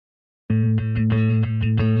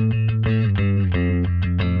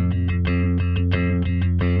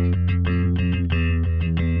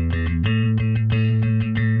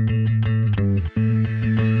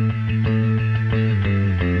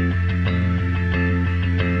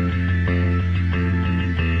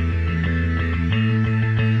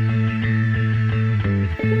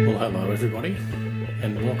everybody,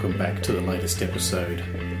 and welcome back to the latest episode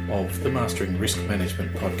of the Mastering Risk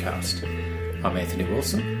Management podcast. I'm Anthony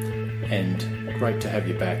Wilson, and great to have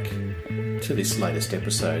you back to this latest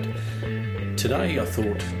episode. Today I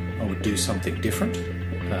thought I would do something different.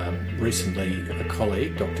 Recently, a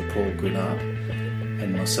colleague, Dr. Paul Guinard,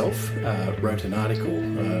 and myself wrote an article,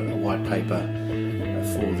 a white paper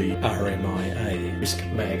for the RMIA Risk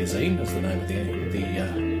Magazine, is the name of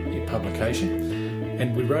the publication.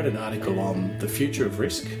 And we wrote an article on the future of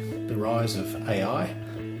risk, the rise of AI,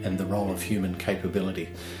 and the role of human capability.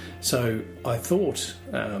 So I thought,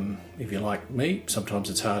 if you're like me, sometimes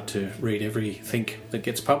it's hard to read everything that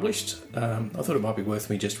gets published. I thought it might be worth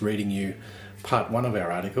me just reading you part one of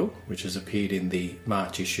our article, which has appeared in the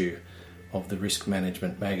March issue of the Risk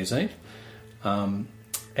Management magazine.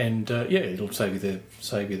 It'll save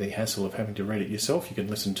you the hassle of having to read it yourself. You can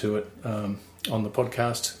listen to it on the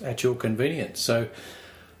podcast at your convenience. So,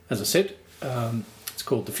 as I said, it's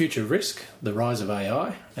called The Future of Risk, the Rise of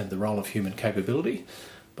AI and the Role of Human Capability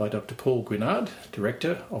by Dr. Paul Guinard,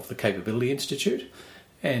 Director of the Capability Institute,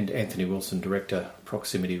 and Anthony Wilson, Director,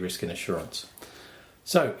 Proximity Risk and Assurance.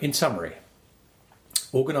 So, in summary,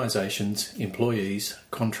 organisations, employees,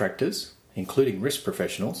 contractors, including risk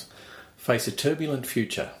professionals, face a turbulent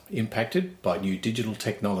future impacted by new digital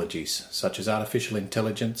technologies such as artificial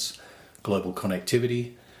intelligence, global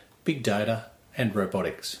connectivity, big data, and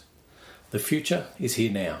robotics. The future is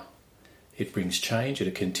here now. It brings change at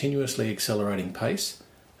a continuously accelerating pace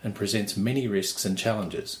and presents many risks and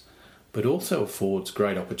challenges, but also affords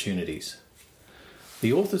great opportunities.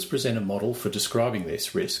 The authors present a model for describing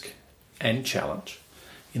this risk and challenge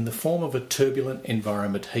in the form of a turbulent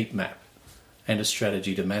environment heat map and a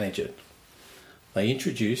strategy to manage it. They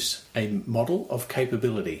introduce a model of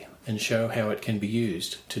capability and show how it can be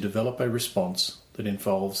used to develop a response that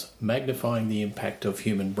involves magnifying the impact of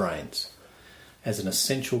human brains as an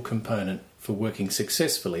essential component for working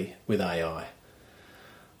successfully with AI.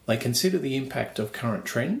 They consider the impact of current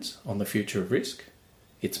trends on the future of risk,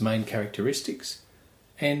 its main characteristics,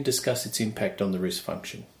 and discuss its impact on the risk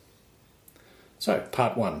function. So,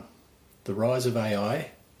 part one, the rise of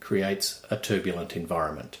AI creates a turbulent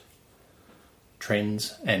environment.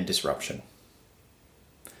 Trends and disruption.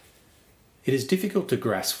 It is difficult to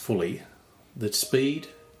grasp fully the speed,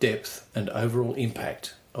 depth, and overall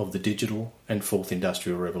impact of the digital and fourth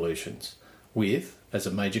industrial revolutions, with, as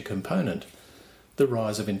a major component, the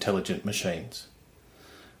rise of intelligent machines.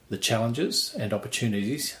 The challenges and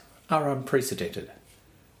opportunities are unprecedented,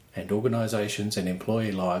 and organisations and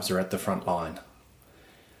employee lives are at the front line.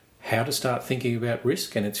 How to start thinking about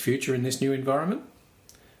risk and its future in this new environment?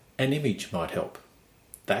 An image might help,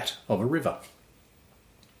 that of a river.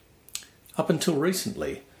 Up until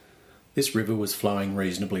recently, this river was flowing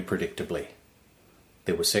reasonably predictably.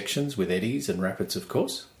 There were sections with eddies and rapids, of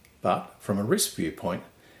course, but from a risk viewpoint,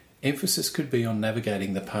 emphasis could be on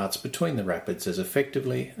navigating the parts between the rapids as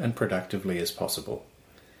effectively and productively as possible.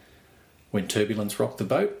 When turbulence rocked the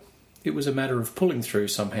boat, it was a matter of pulling through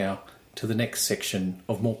somehow to the next section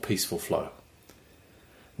of more peaceful flow.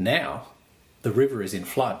 Now, the river is in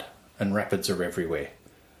flood and rapids are everywhere.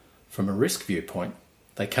 From a risk viewpoint,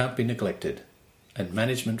 they can't be neglected, and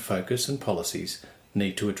management focus and policies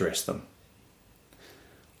need to address them.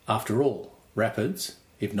 After all, rapids,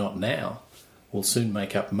 if not now, will soon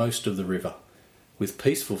make up most of the river, with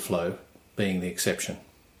peaceful flow being the exception.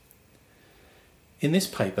 In this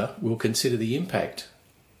paper, we'll consider the impact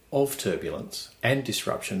of turbulence and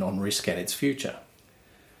disruption on risk and its future,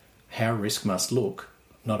 how risk must look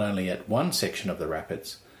not only at one section of the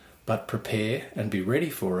rapids, but prepare and be ready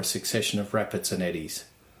for a succession of rapids and eddies.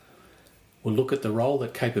 We'll look at the role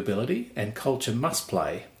that capability and culture must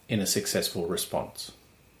play in a successful response.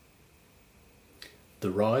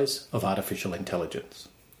 The rise of artificial intelligence.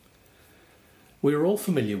 We are all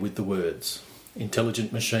familiar with the words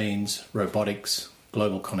intelligent machines, robotics,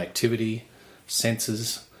 global connectivity,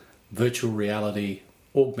 sensors, virtual reality,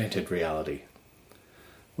 augmented reality.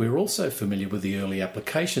 We are also familiar with the early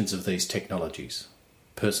applications of these technologies: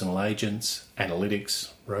 personal agents,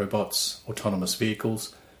 analytics, robots, autonomous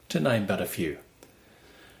vehicles, to name but a few.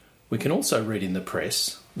 We can also read in the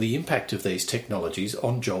press the impact of these technologies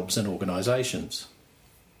on jobs and organisations.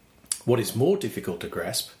 What is more difficult to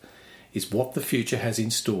grasp is what the future has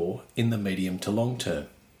in store in the medium to long term.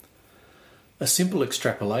 A simple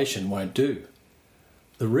extrapolation won't do.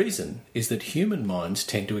 The reason is that human minds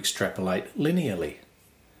tend to extrapolate linearly.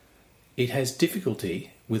 It has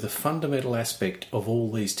difficulty with a fundamental aspect of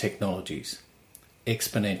all these technologies: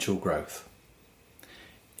 exponential growth.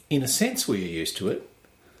 In a sense, we are used to it,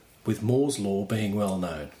 with Moore's law being well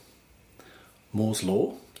known. Moore's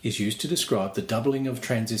law is used to describe the doubling of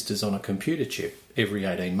transistors on a computer chip every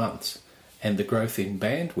 18 months and the growth in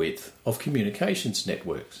bandwidth of communications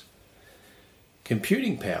networks.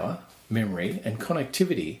 Computing power, memory and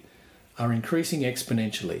connectivity are increasing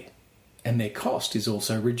exponentially, and their cost is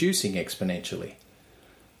also reducing exponentially.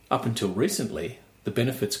 Up until recently, the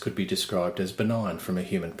benefits could be described as benign from a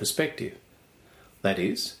human perspective. That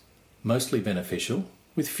is, mostly beneficial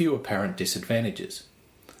with few apparent disadvantages.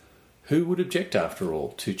 Who would object, after all,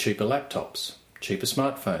 to cheaper laptops, cheaper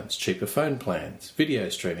smartphones, cheaper phone plans, video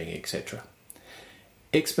streaming, etc.?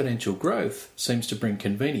 Exponential growth seems to bring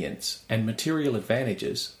convenience and material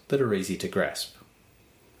advantages that are easy to grasp.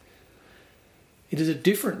 It is a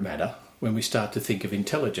different matter when we start to think of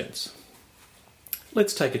intelligence.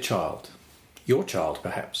 Let's take a child, your child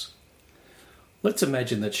perhaps. Let's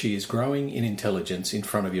imagine that she is growing in intelligence in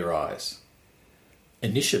front of your eyes.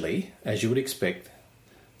 Initially, as you would expect,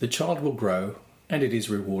 the child will grow and it is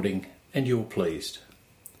rewarding and you're pleased.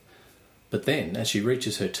 But then, as she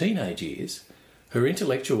reaches her teenage years, her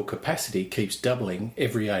intellectual capacity keeps doubling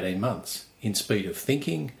every 18 months in speed of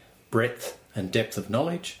thinking, breadth and depth of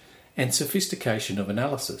knowledge, and sophistication of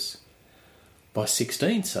analysis. By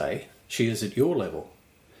 16, say, she is at your level.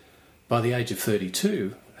 By the age of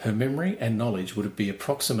 32, her memory and knowledge would be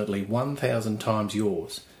approximately 1,000 times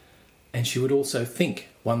yours, and she would also think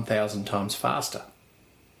 1,000 times faster.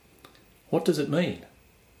 What does it mean?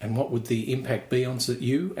 And what would the impact be on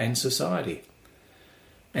you and society?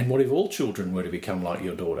 And what if all children were to become like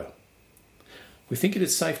your daughter? We think it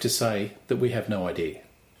is safe to say that we have no idea.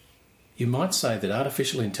 You might say that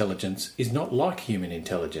artificial intelligence is not like human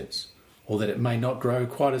intelligence, or that it may not grow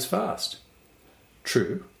quite as fast.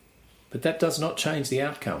 True, but that does not change the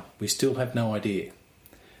outcome. We still have no idea.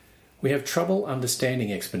 We have trouble understanding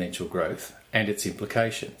exponential growth and its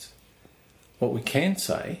implications. What we can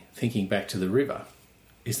say, thinking back to the river,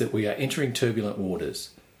 is that we are entering turbulent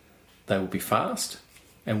waters. They will be fast,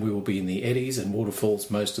 and we will be in the eddies and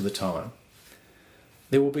waterfalls most of the time.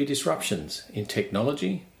 There will be disruptions in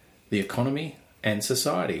technology, the economy, and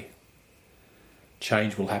society.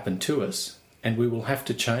 Change will happen to us, and we will have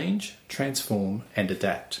to change, transform, and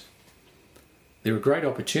adapt. There are great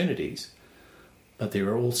opportunities, but there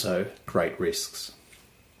are also great risks.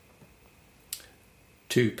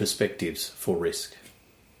 2 perspectives for risk.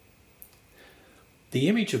 The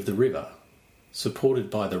image of the river, supported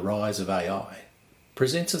by the rise of AI,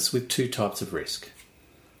 presents us with 2 types of risk.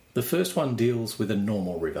 The first one deals with a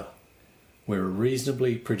normal river, where a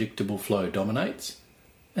reasonably predictable flow dominates,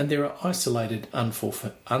 and there are isolated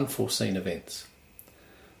unforeseen events.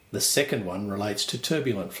 The second one relates to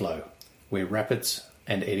turbulent flow, where rapids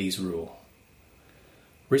and eddies rule.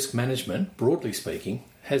 Risk management, broadly speaking,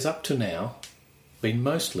 has up to now been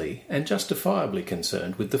mostly and justifiably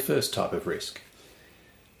concerned with the first type of risk.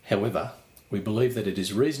 However, we believe that it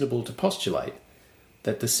is reasonable to postulate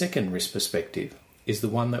that the second risk perspective is the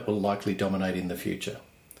one that will likely dominate in the future.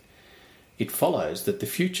 It follows that the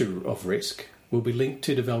future of risk will be linked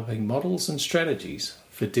to developing models and strategies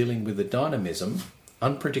for dealing with the dynamism,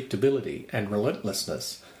 unpredictability and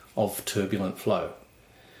relentlessness of turbulent flow.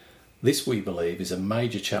 This, we believe, is a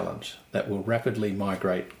major challenge that will rapidly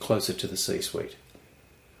migrate closer to the C-suite.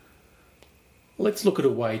 Let's look at a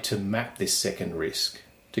way to map this second risk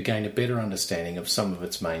to gain a better understanding of some of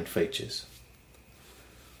its main features.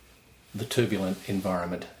 The turbulent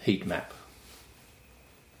environment heat map.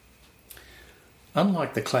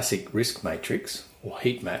 Unlike the classic risk matrix or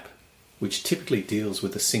heat map, which typically deals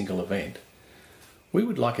with a single event, we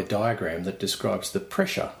would like a diagram that describes the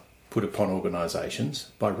pressure put upon organisations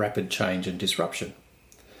by rapid change and disruption.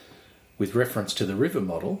 With reference to the river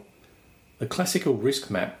model, the classical risk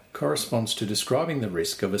map corresponds to describing the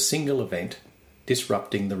risk of a single event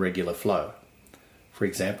disrupting the regular flow. For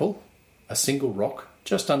example, a single rock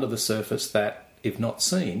just under the surface that, if not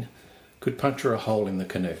seen, could puncture a hole in the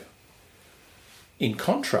canoe. In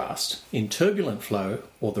contrast, in turbulent flow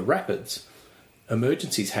or the rapids,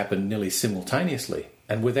 emergencies happen nearly simultaneously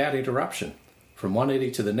and without interruption, from one eddy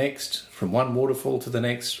to the next, from one waterfall to the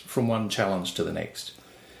next, from one challenge to the next.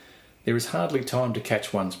 There is hardly time to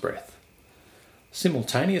catch one's breath.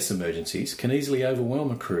 Simultaneous emergencies can easily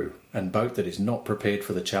overwhelm a crew and boat that is not prepared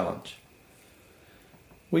for the challenge.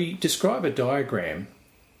 We describe a diagram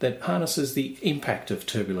that harnesses the impact of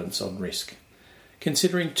turbulence on risk,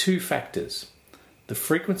 considering 2 factors: the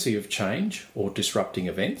frequency of change or disrupting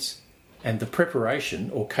events, and the preparation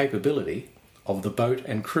or capability of the boat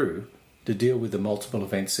and crew to deal with the multiple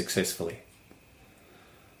events successfully.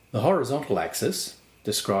 The horizontal axis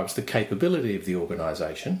describes the capability of the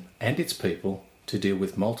organisation and its people to deal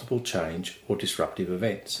with multiple change or disruptive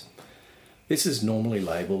events. This is normally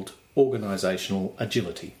labelled organisational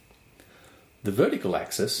agility. The vertical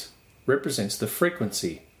axis represents the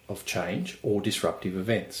frequency of change or disruptive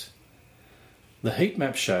events. The heat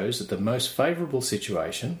map shows that the most favourable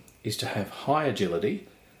situation is to have high agility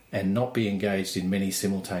and not be engaged in many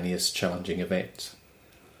simultaneous challenging events.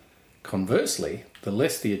 Conversely, the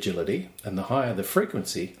less the agility and the higher the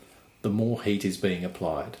frequency, the more heat is being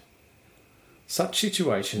applied. Such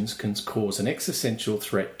situations can cause an existential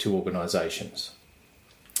threat to organisations.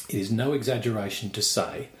 It is no exaggeration to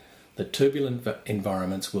say that turbulent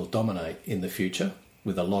environments will dominate in the future,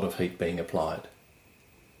 with a lot of heat being applied.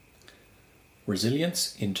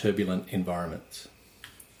 Resilience in turbulent environments.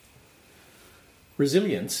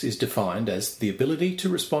 Resilience is defined as the ability to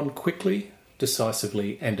respond quickly,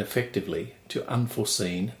 decisively and effectively to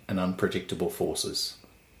unforeseen and unpredictable forces.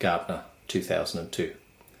 Gartner, 2002.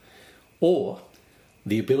 Or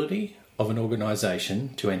the ability of an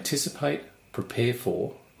organisation to anticipate, prepare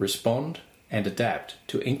for, respond and adapt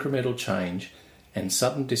to incremental change and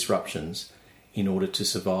sudden disruptions in order to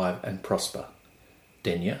survive and prosper.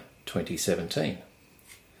 Denyer, 2017.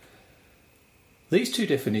 These two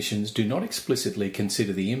definitions do not explicitly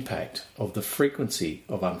consider the impact of the frequency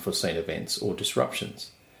of unforeseen events or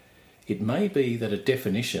disruptions. It may be that a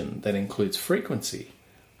definition that includes frequency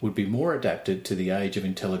would be more adapted to the age of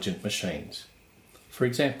intelligent machines. For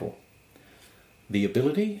example, the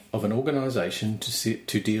ability of an organisation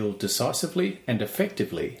to deal decisively and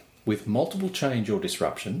effectively with multiple change or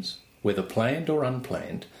disruptions, whether planned or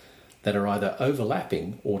unplanned, that are either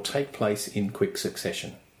overlapping or take place in quick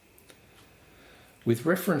succession. With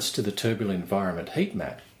reference to the turbulent environment heat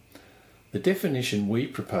map, the definition we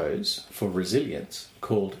propose for resilience,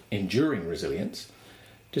 called enduring resilience,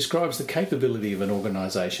 describes the capability of an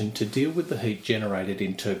organisation to deal with the heat generated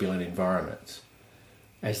in turbulent environments.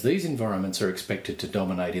 As these environments are expected to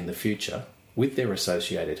dominate in the future with their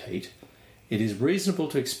associated heat, it is reasonable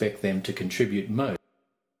to expect them to contribute most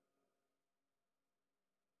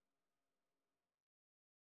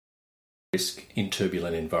risk in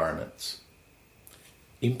turbulent environments.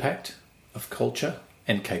 Impact of culture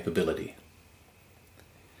and capability.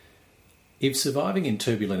 If surviving in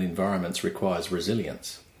turbulent environments requires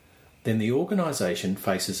resilience, then the organisation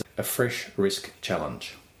faces a fresh risk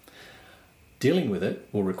challenge. Dealing with it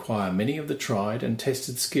will require many of the tried and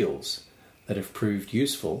tested skills that have proved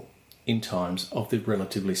useful in times of the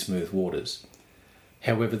relatively smooth waters.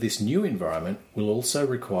 However, this new environment will also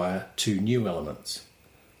require two new elements.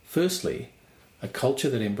 Firstly, a culture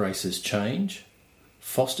that embraces change,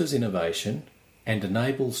 fosters innovation, and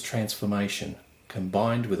enables transformation,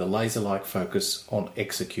 combined with a laser-like focus on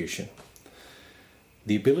execution.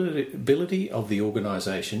 The ability of the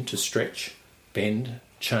organisation to stretch, bend,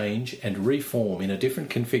 change and reform in a different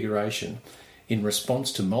configuration in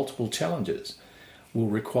response to multiple challenges will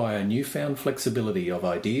require newfound flexibility of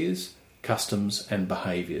ideas, customs and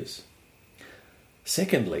behaviours.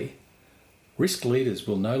 Secondly, risk leaders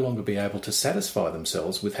will no longer be able to satisfy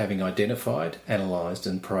themselves with having identified, analysed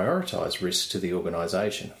and prioritised risks to the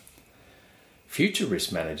organisation. Future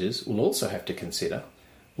risk managers will also have to consider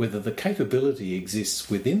whether the capability exists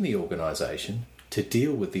within the organisation to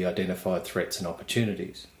deal with the identified threats and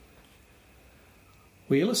opportunities.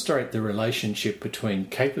 We illustrate the relationship between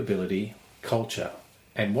capability, culture,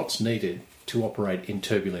 and what's needed to operate in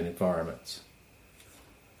turbulent environments.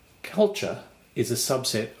 Culture is a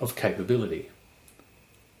subset of capability.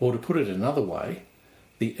 Or to put it another way,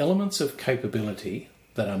 the elements of capability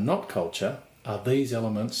that are not culture are these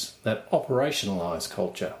elements that operationalise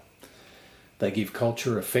culture. They give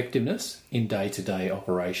culture effectiveness in day-to-day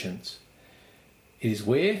operations. It is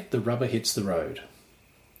where the rubber hits the road.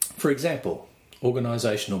 For example,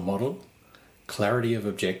 organisational model, clarity of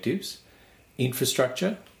objectives,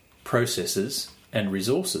 infrastructure, processes and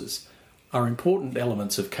resources are important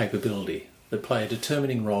elements of capability that play a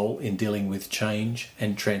determining role in dealing with change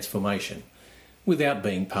and transformation without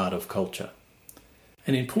being part of culture.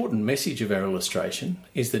 An important message of our illustration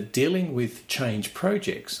is that dealing with change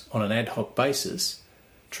projects on an ad hoc basis,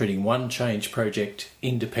 treating one change project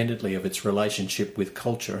independently of its relationship with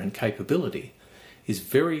culture and capability, is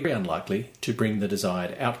very unlikely to bring the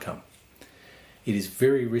desired outcome. It is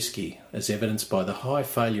very risky, as evidenced by the high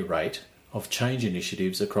failure rate of change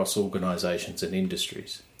initiatives across organisations and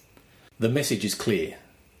industries. The message is clear.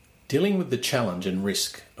 Dealing with the challenge and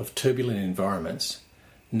risk of turbulent environments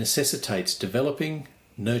necessitates developing,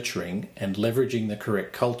 nurturing and leveraging the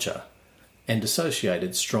correct culture and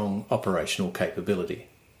associated strong operational capability.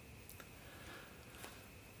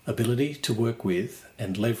 Ability to work with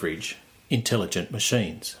and leverage intelligent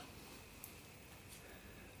machines.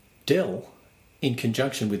 Dell in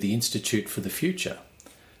conjunction with the Institute for the Future,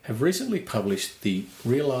 have recently published the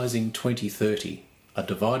Realising 2030, A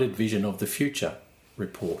Divided Vision of the Future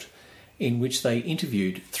report, in which they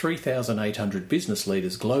interviewed 3,800 business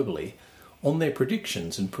leaders globally on their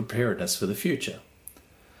predictions and preparedness for the future.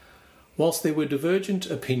 Whilst there were divergent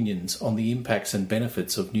opinions on the impacts and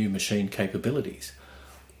benefits of new machine capabilities,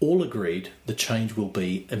 all agreed the change will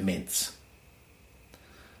be immense.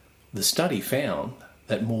 The study found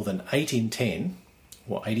that more than 8 in 10,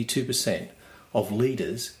 or 82%, of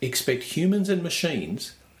leaders expect humans and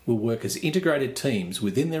machines will work as integrated teams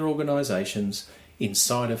within their organisations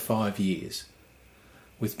inside of 5 years,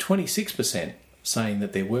 with 26% saying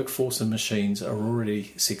that their workforce and machines are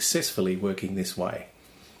already successfully working this way.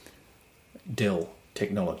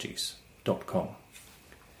 DellTechnologies.com.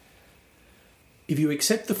 If you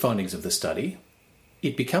accept the findings of the study,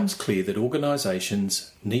 it becomes clear that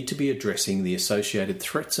organisations need to be addressing the associated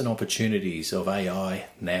threats and opportunities of AI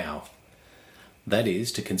now. That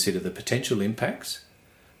is, to consider the potential impacts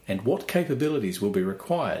and what capabilities will be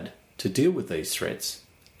required to deal with these threats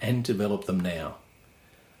and develop them now.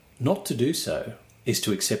 Not to do so is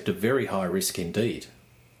to accept a very high risk indeed.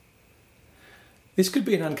 This could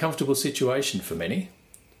be an uncomfortable situation for many,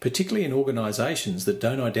 particularly in organisations that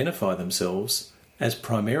don't identify themselves as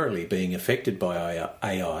primarily being affected by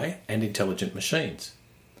AI and intelligent machines.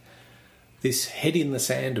 This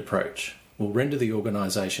head-in-the-sand approach will render the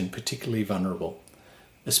organisation particularly vulnerable,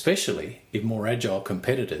 especially if more agile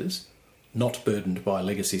competitors, not burdened by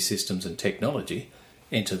legacy systems and technology,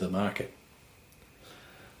 enter the market.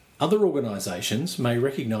 Other organisations may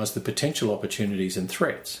recognise the potential opportunities and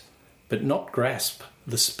threats, but not grasp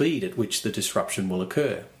the speed at which the disruption will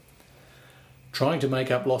occur. Trying to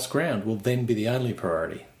make up lost ground will then be the only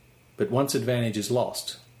priority, but once advantage is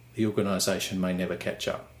lost, the organisation may never catch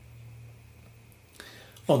up.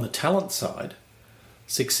 On the talent side,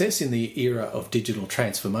 success in the era of digital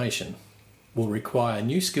transformation will require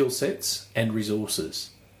new skill sets and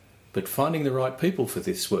resources, but finding the right people for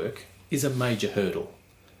this work is a major hurdle.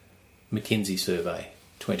 McKinsey Survey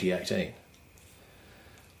 2018.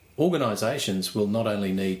 Organisations will not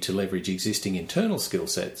only need to leverage existing internal skill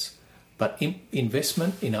sets, but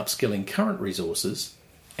investment in upskilling current resources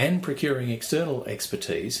and procuring external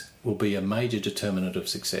expertise will be a major determinant of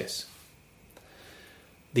success.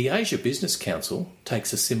 The Asia Business Council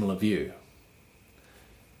takes a similar view.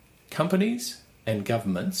 Companies and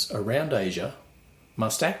governments around Asia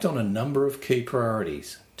must act on a number of key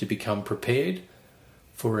priorities to become prepared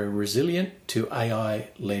for a resilient to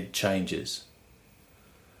AI-led changes.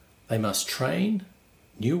 They must train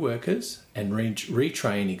new workers and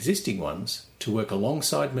retrain existing ones to work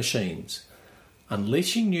alongside machines,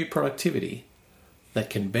 unleashing new productivity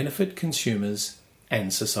that can benefit consumers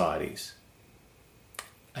and societies.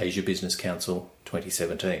 Asia Business Council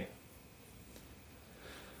 2017.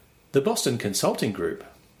 The Boston Consulting Group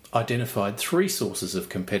identified 3 sources of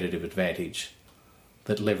competitive advantage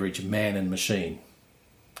that leverage man and machine.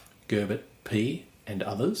 Gerbert, P. and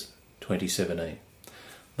others, 2017.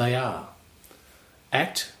 They are: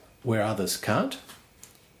 act where others can't,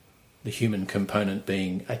 the human component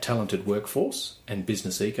being a talented workforce and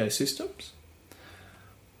business ecosystems;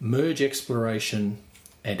 merge exploration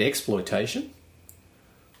and exploitation,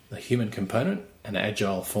 the human component, an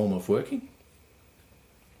agile form of working;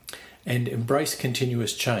 and embrace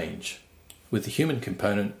continuous change, with the human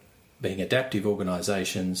component being adaptive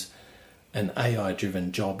organisations and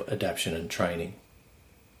AI-driven job adaptation and training.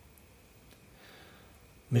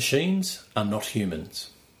 Machines are not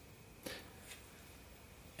humans,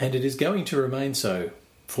 and it is going to remain so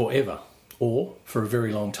forever, or for a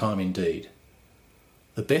very long time indeed.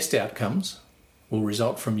 The best outcomes will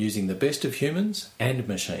result from using the best of humans and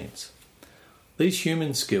machines. These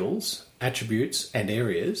human skills, attributes and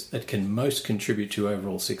areas that can most contribute to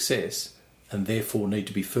overall success and therefore need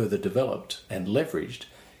to be further developed and leveraged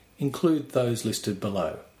include those listed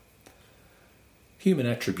below. Human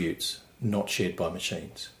attributes not shared by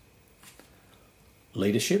machines: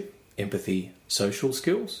 leadership, empathy, social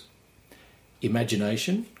skills;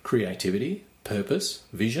 imagination, creativity, purpose,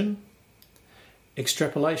 vision;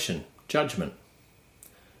 extrapolation, judgment;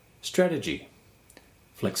 strategy,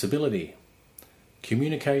 flexibility;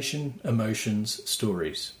 communication, emotions,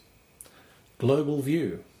 stories; global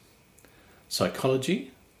view;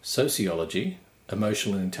 psychology, sociology,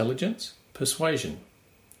 emotional intelligence, persuasion;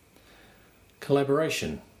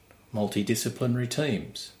 collaboration, multidisciplinary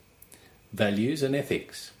teams; values and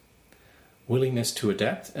ethics; willingness to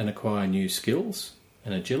adapt and acquire new skills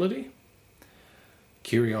and agility;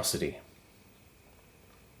 curiosity.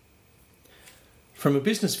 From a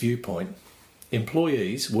business viewpoint,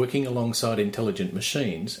 employees working alongside intelligent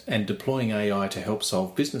machines and deploying AI to help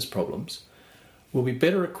solve business problems will be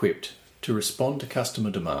better equipped to respond to customer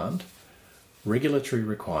demand, regulatory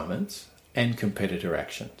requirements, and competitor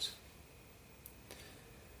actions.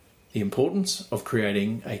 The importance of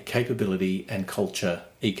creating a capability and culture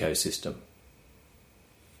ecosystem.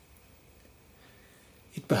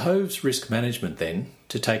 It behoves risk management then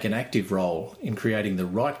to take an active role in creating the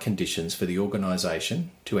right conditions for the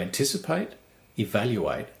organisation to anticipate,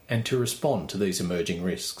 evaluate, and to respond to these emerging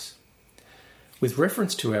risks. With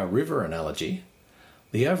reference to our river analogy,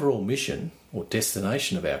 the overall mission or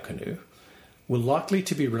destination of our canoe will likely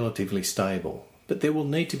to be relatively stable, but there will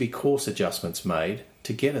need to be course adjustments made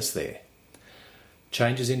to get us there.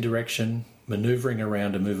 Changes in direction, manoeuvring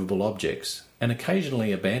around immovable objects, and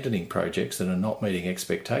occasionally abandoning projects that are not meeting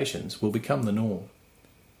expectations will become the norm.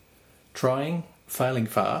 Trying, failing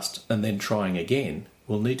fast, and then trying again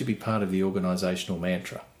will need to be part of the organisational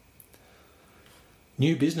mantra.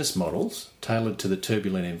 New business models, tailored to the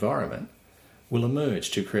turbulent environment, will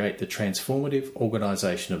emerge to create the transformative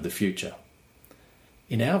organisation of the future.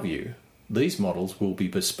 In our view, these models will be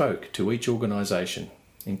bespoke to each organisation,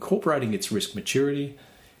 incorporating its risk maturity,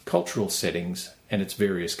 cultural settings, and its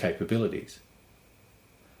various capabilities.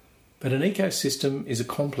 But an ecosystem is a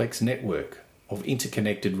complex network of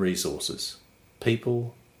interconnected resources: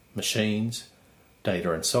 people, machines,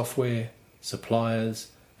 data and software,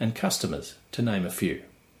 suppliers, and customers, to name a few.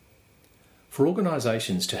 For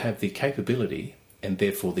organisations to have the capability, and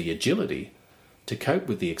therefore the agility, to cope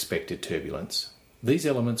with the expected turbulence, these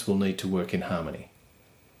elements will need to work in harmony.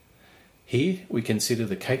 Here we consider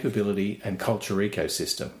the capability and culture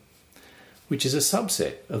ecosystem, which is a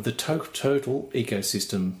subset of the total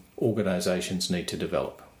ecosystem organisations need to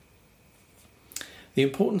develop. The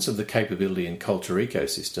importance of the capability and culture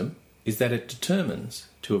ecosystem is that it determines,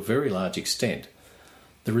 to a very large extent,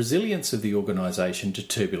 the resilience of the organisation to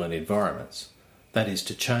turbulent environments, that is,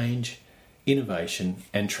 to change, innovation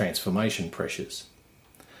and transformation pressures.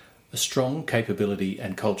 A strong capability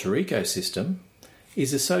and culture ecosystem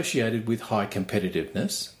is associated with high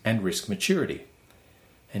competitiveness and risk maturity,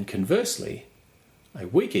 and conversely, a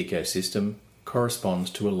weak ecosystem corresponds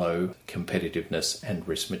to a low competitiveness and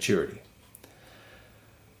risk maturity.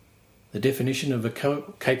 The definition of a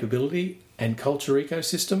capability and culture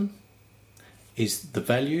ecosystem is the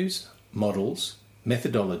values, models,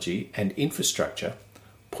 methodology and infrastructure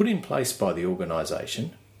put in place by the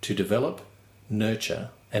organisation to develop, nurture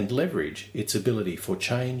and leverage its ability for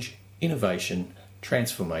change, innovation,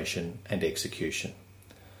 transformation and execution.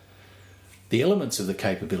 The elements of the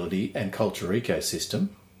capability and culture ecosystem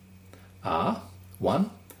are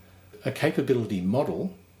 1. A capability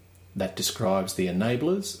model that describes the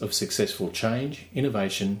enablers of successful change,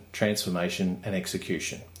 innovation, transformation and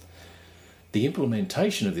execution. The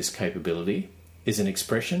implementation of this capability is an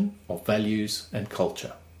expression of values and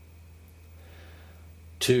culture.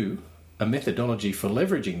 2. A methodology for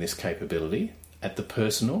leveraging this capability at the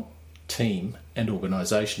personal, team and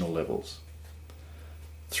organisational levels.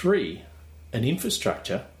 3. An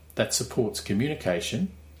infrastructure that supports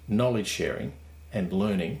communication, knowledge sharing and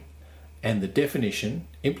learning, and the definition,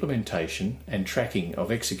 implementation and tracking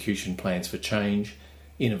of execution plans for change,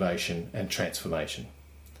 innovation and transformation.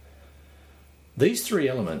 These three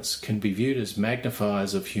elements can be viewed as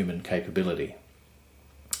magnifiers of human capability.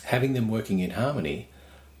 Having them working in harmony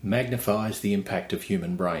magnifies the impact of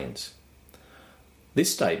human brains.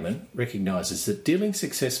 This statement recognises that dealing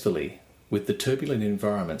successfully with the turbulent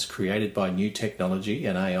environments created by new technology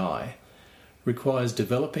and AI requires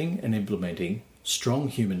developing and implementing strong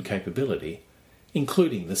human capability,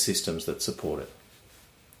 including the systems that support it.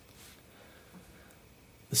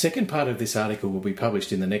 The second part of this article will be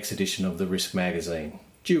published in the next edition of the Risk magazine,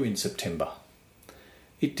 due in September.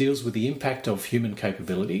 It deals with the impact of human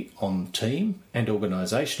capability on team and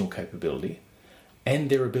organisational capability and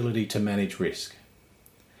their ability to manage risk.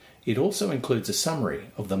 It also includes a summary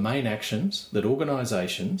of the main actions that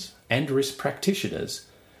organisations and risk practitioners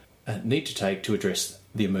need to take to address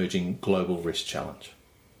the emerging global risk challenge.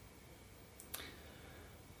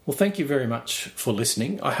 Well, thank you very much for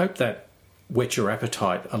listening. I hope that whet your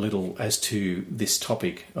appetite a little as to this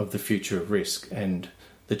topic of the future of risk and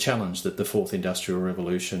the challenge that the fourth industrial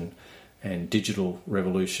revolution and digital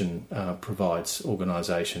revolution provides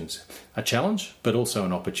organisations. A challenge, but also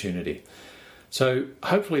an opportunity. So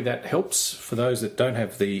hopefully that helps for those that don't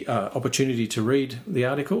have the opportunity to read the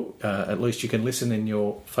article. At least you can listen in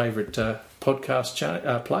your favourite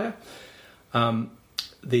podcast player.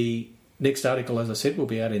 The next article, as I said, will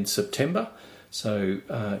be out in September. So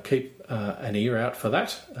keep an ear out for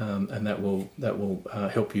that, and that will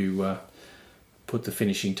help you put the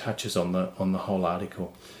finishing touches on the whole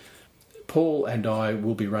article. Paul and I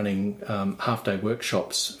will be running half-day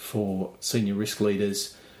workshops for senior risk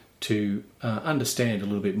leaders to understand a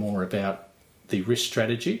little bit more about the risk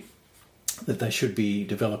strategy that they should be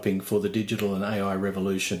developing for the digital and AI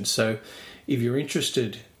revolution. So if you're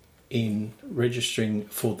interested in registering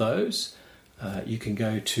for those, you can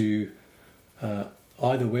go to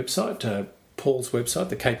either website. Paul's website,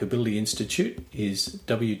 the Capability Institute, is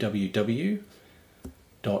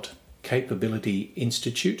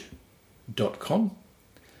www.capabilityinstitute.com,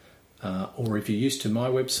 or if you're used to my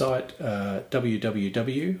website,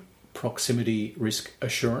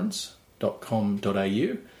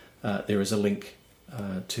 www.proximityrriskassurance.com.au. There is a link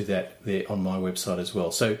to that there on my website as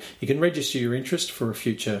well. So you can register your interest for a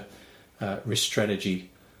future risk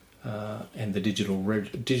strategy and the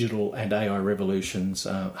digital and AI revolutions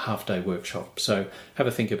half-day workshop. So have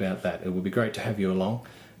a think about that. It would be great to have you along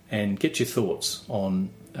and get your thoughts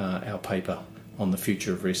on our paper on the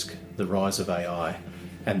future of risk, the rise of AI,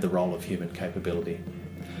 and the role of human capability.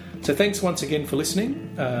 So thanks once again for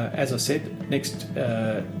listening. As I said, next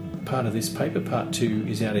part of this paper, part 2,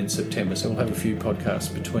 is out in September, so we'll have a few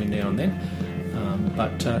podcasts between now and then.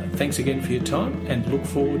 But thanks again for your time, and look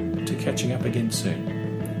forward to catching up again soon.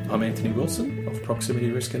 I'm Anthony Wilson of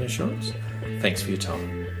Proximity Risk and Assurance. Thanks for your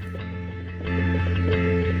time.